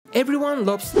Everyone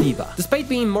loves Diva. Despite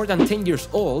being more than 10 years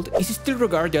old, it is still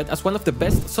regarded as one of the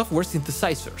best software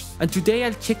synthesizers. And today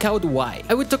I'll check out why.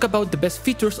 I will talk about the best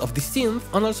features of the synth,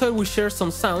 and also I will share some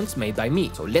sounds made by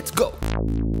me. So let's go!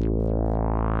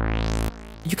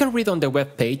 You can read on the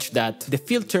webpage that the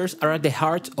filters are at the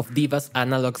heart of Diva's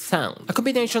analog sound. A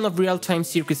combination of real-time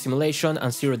circuit simulation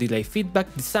and zero-delay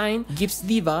feedback design gives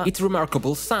Diva its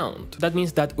remarkable sound. That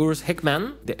means that Urs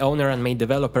Heckman, the owner and main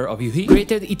developer of UHI,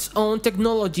 created its own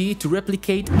technology to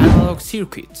replicate analog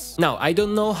circuits. Now, I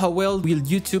don't know how well will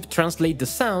YouTube translate the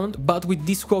sound, but with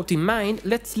this quote in mind,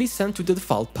 let's listen to the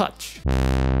default patch.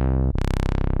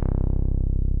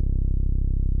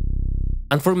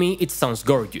 And for me, it sounds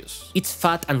gorgeous. It's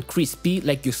fat and crispy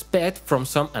like you expect from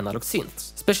some analog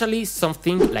synths, especially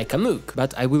something like a Moog,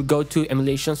 but I will go to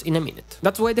emulations in a minute.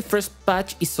 That's why the first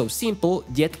patch is so simple,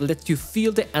 yet lets you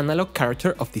feel the analog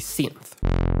character of this synth.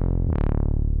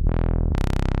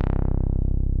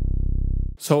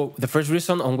 So the first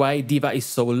reason on why Diva is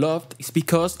so loved is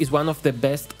because it's one of the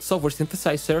best software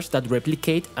synthesizers that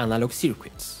replicate analog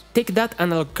circuits. Take that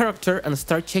analog character and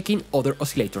start checking other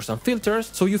oscillators and filters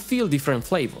so you feel different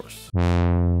flavors.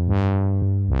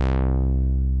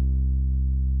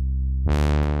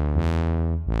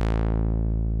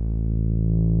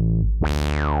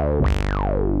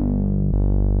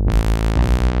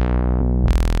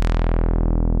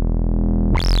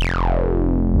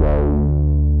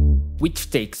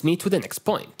 Which takes me to the next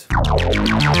point.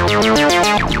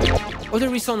 Other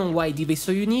reason on why Diva is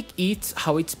so unique is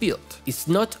how it's built. It's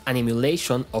not an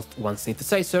emulation of one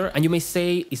synthesizer, and you may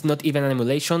say it's not even an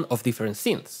emulation of different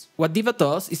synths. What Diva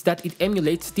does is that it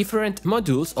emulates different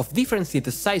modules of different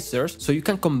synthesizers so you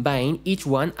can combine each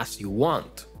one as you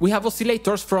want. We have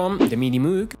oscillators from the Mini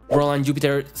Moog, Roland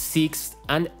Jupiter 6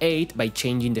 and 8 by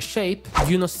changing the shape,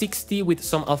 Juno 60 with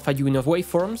some alpha Juno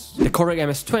waveforms, the Coreg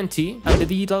MS-20, and the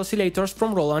digital oscillators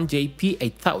from Roland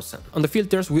JP8000. On the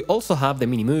filters we also have the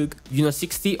Mini Moog, Juno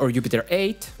 60 or Jupiter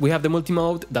 8, we have the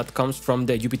multimode that comes from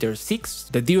the Jupiter 6,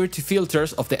 the dirty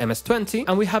filters of the MS-20,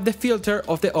 and we have the filter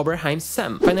of the Oberheim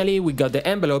SEM. Finally, we got the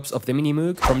envelopes of the Mini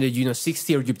Moog from the Juno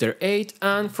 60 or Jupiter 8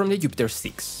 and from the Jupiter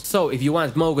 6. So if you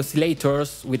want Moog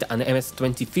oscillators with an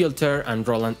MS-20 filter and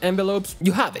Roland envelopes,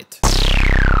 you have it.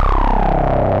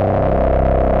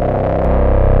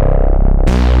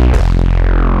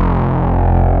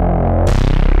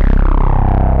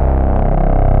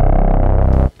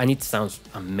 And it sounds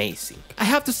amazing. I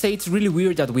have to say it's really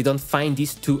weird that we don't find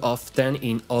this too often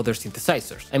in other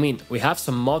synthesizers. I mean, we have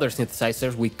some modern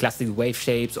synthesizers with classic wave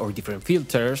shapes or different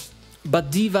filters,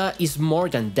 but Diva is more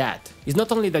than that. It's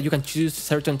not only that you can choose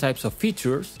certain types of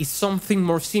features, it's something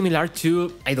more similar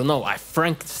to, I don't know, a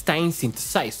Frankenstein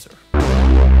synthesizer.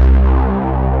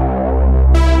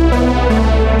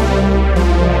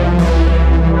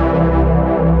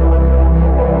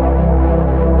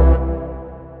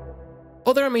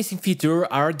 Other amazing features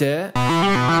are the...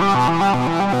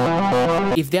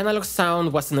 If the analog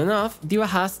sound wasn't enough, Diva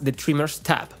has the Trimmers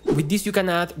tab. With this you can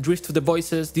add drift to the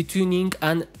voices, detuning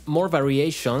and more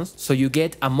variations, so you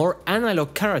get a more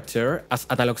analog character, as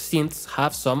analog synths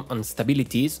have some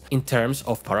instabilities in terms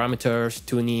of parameters,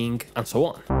 tuning and so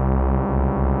on.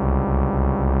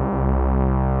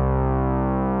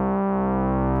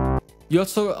 You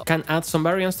also can add some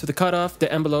variants to the cutoff, the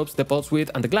envelopes, the pulse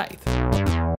width and the glide.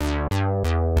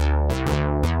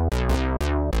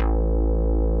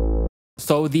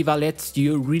 So Diva lets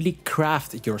you really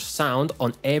craft your sound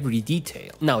on every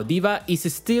detail. Now, Diva is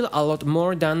still a lot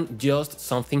more than just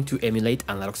something to emulate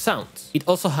analog sounds. It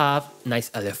also has nice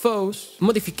LFOs,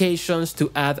 modifications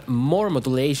to add more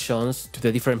modulations to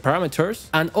the different parameters,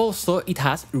 and also it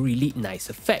has really nice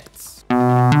effects.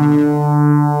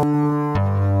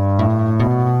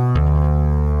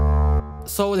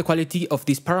 So the quality of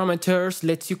these parameters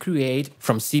lets you create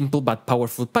from simple but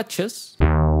powerful patches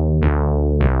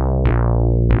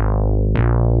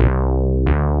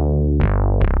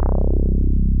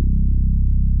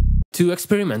to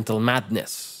experimental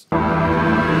madness.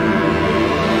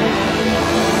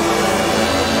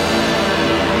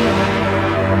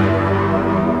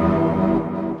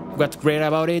 What's great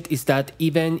about it is that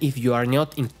even if you are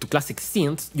not into classic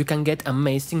synths, you can get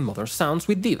amazing modern sounds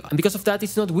with Diva. And because of that,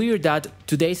 it's not weird that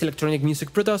today's electronic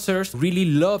music producers really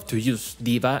love to use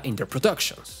Diva in their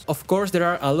productions. Of course, there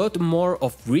are a lot more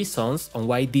of reasons on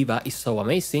why Diva is so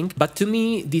amazing, but to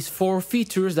me, these 4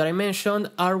 features that I mentioned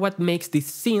are what makes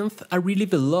this synth a really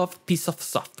beloved piece of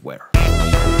software.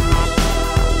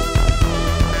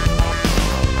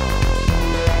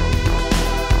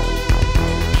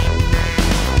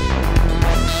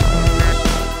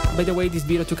 By the way, this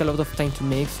video took a lot of time to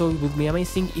make, so it would be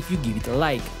amazing if you give it a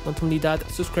like. Not only that,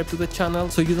 subscribe to the channel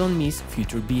so you don't miss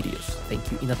future videos.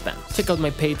 Thank you in advance. Check out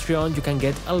my Patreon, you can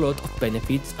get a lot of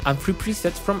benefits and free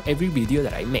presets from every video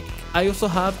that I make. I also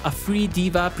have a free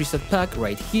Diva preset pack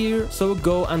right here, so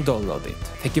go and download it.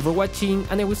 Thank you for watching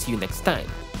and I will see you next time.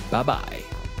 Bye bye.